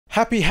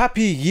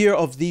Happy year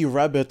of the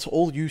rabbit,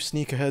 all you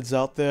sneakerheads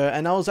out there,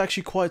 and I was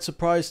actually quite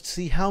surprised to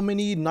see how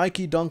many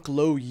Nike Dunk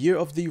Low year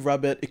of the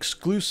rabbit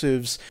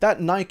exclusives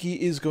that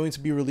Nike is going to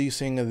be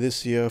releasing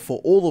this year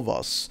for all of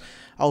us.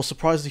 I was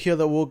surprised to hear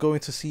that we're going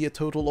to see a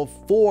total of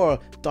 4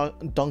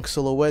 dunk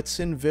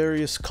silhouettes in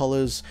various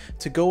colors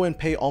to go and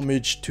pay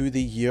homage to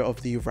the year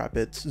of the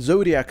rabbit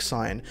zodiac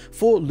sign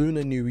for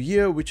Lunar New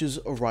Year, which is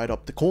right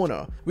up the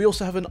corner. We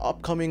also have an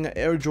upcoming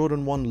Air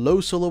Jordan 1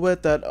 low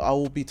silhouette that I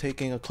will be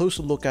taking a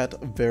closer look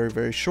at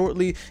very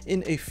shortly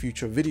in a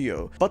future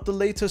video. But the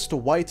latest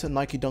white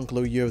Nike Dunk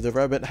Low year of the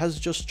rabbit has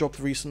just dropped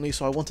recently,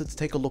 so I wanted to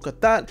take a look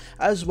at that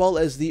as well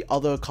as the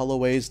other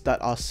colorways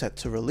that are set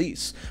to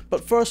release.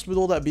 But first, with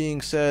all that being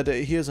said,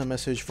 here's a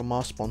message from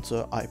our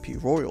sponsor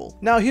IP Royal.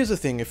 Now here's the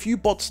thing, if you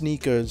bot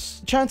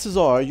sneakers, chances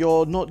are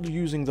you're not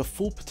using the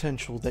full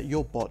potential that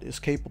your bot is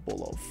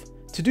capable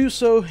of. To do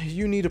so,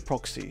 you need a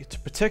proxy to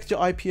protect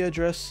your IP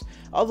address,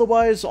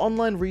 otherwise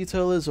online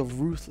retailers are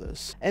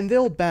ruthless and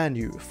they'll ban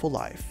you for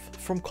life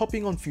from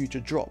copying on future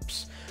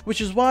drops,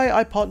 which is why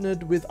I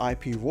partnered with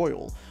IP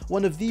Royal,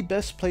 one of the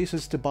best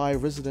places to buy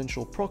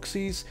residential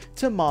proxies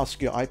to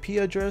mask your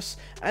IP address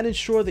and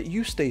ensure that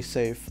you stay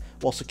safe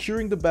while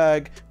securing the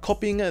bag,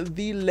 copying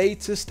the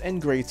latest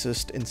and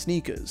greatest in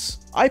sneakers.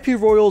 IP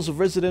Royal's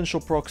residential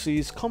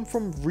proxies come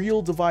from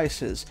real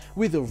devices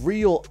with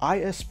real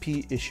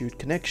ISP issued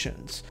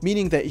connections,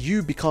 meaning that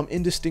you become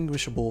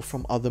indistinguishable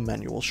from other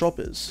manual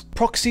shoppers.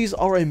 Proxies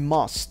are a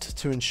must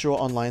to ensure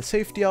online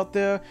safety out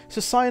there, so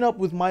sign up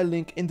with my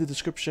link in the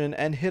description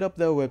and hit up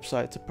their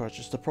website to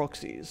purchase the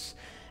proxies.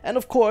 And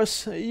of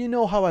course, you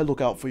know how I look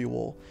out for you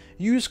all.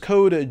 Use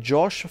code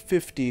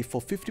JOSH50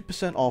 for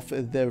 50% off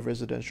their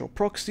residential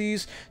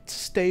proxies to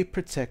stay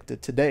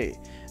protected today.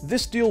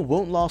 This deal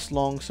won't last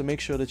long, so make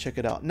sure to check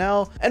it out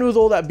now. And with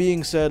all that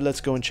being said, let's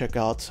go and check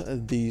out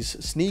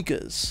these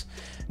sneakers.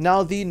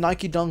 Now, the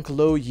Nike Dunk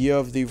Low year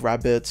of the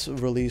rabbit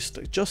released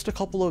just a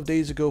couple of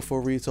days ago for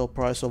a retail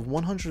price of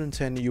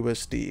 110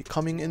 USD,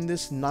 coming in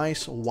this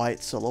nice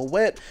white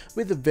silhouette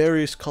with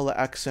various color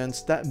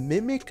accents that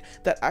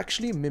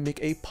actually mimic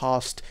a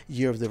past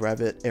year of the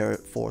rabbit Air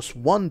Force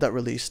 1 that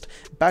released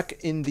back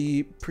in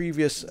the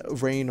previous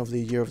reign of the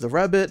year of the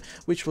rabbit,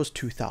 which was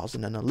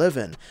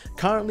 2011.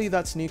 Currently,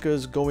 that sneaker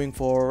is going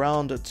for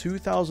around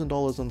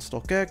 $2,000 on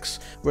StockX,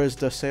 whereas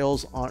the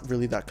sales aren't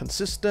really that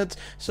consistent,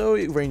 so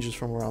it ranges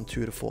from around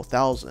 $2,000 to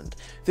 $4,000.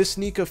 This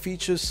sneaker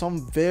features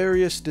some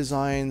various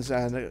designs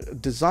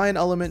and design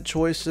element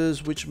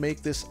choices which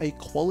make this a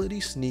quality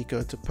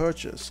sneaker to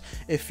purchase.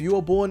 If you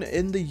are born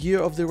in the year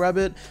of the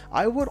rabbit,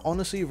 I would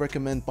honestly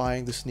recommend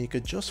buying the sneaker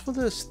just for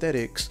the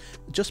aesthetics,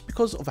 just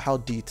because of how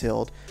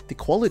detailed the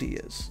quality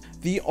is.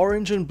 The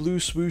orange and blue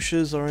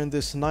swooshes are in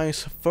this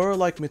nice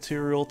fur-like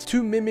material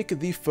to mimic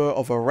the fur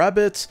of a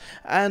rabbit,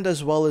 and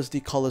as well as the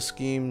color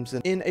schemes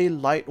in a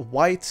light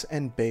white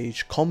and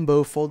beige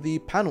combo for the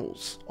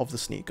panels of the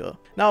sneaker.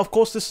 Now, of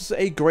course, this is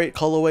a great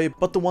colorway,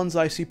 but the ones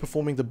I see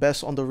performing the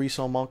best on the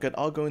resale market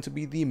are going to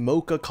be the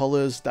mocha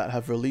colors that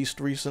have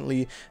released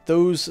recently.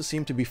 Those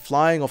seem to be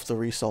flying off the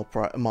resale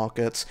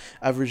markets,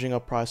 averaging a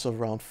price of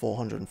around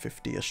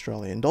 450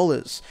 Australian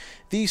dollars.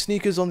 These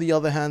sneakers, on the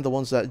other hand, the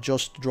ones that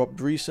just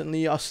dropped recently,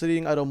 are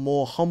sitting at a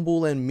more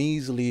humble and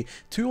measly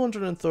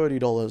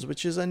 $230,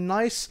 which is a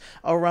nice,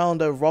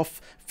 around a rough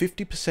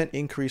 50%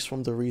 increase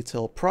from the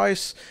retail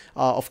price.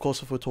 Of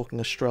course, if we're talking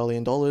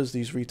Australian dollars,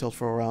 these retail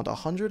for around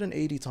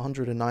 180 to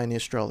 190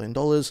 Australian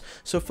dollars.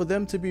 So for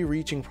them to be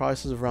reaching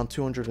prices of around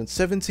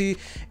 270,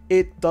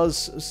 it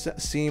does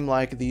seem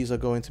like these are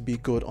going to be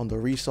good on the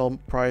resale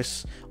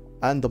price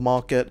and the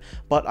market,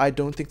 but I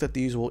don't think that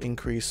these will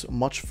increase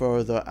much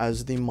further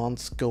as the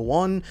months go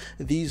on.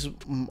 These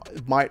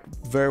might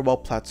very well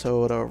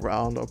plateau at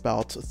around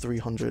about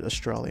 300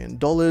 Australian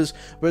dollars,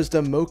 whereas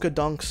the mocha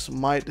dunks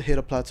might hit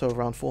a plateau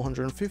around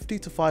 450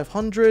 to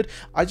 500.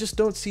 I just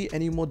don't see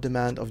any more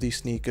demand of these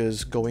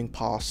sneakers going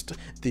past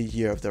the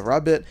year of the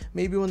rabbit.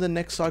 Maybe when the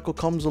next cycle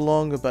comes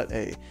along, but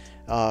hey,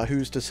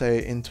 who's to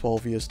say in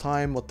 12 years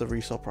time what the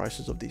resale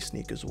prices of these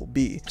sneakers will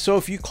be. So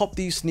if you cop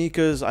these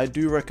sneakers, I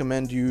do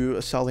recommend you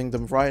selling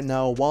them right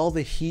now while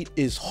the heat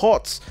is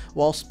hot,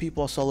 whilst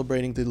people are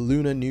celebrating the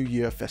Lunar New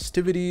Year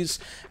festivities.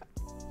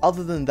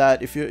 Other than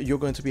that, if you're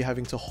going to be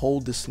having to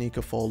hold the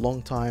sneaker for a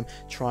long time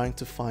trying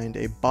to find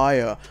a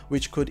buyer,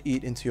 which could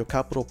eat into your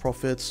capital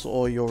profits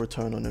or your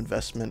return on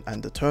investment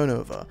and the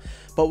turnover.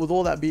 But with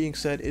all that being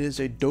said, it is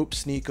a dope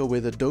sneaker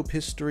with a dope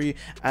history,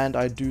 and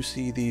I do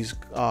see these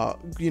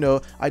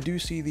I do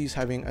see these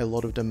having a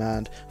lot of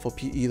demand for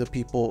either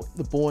people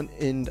born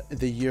in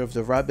the year of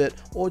the rabbit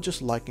or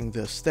just liking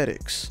the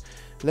aesthetics.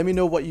 Let me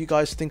know what you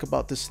guys think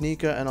about this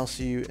sneaker, and I'll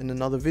see you in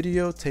another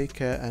video. Take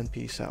care and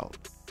peace out.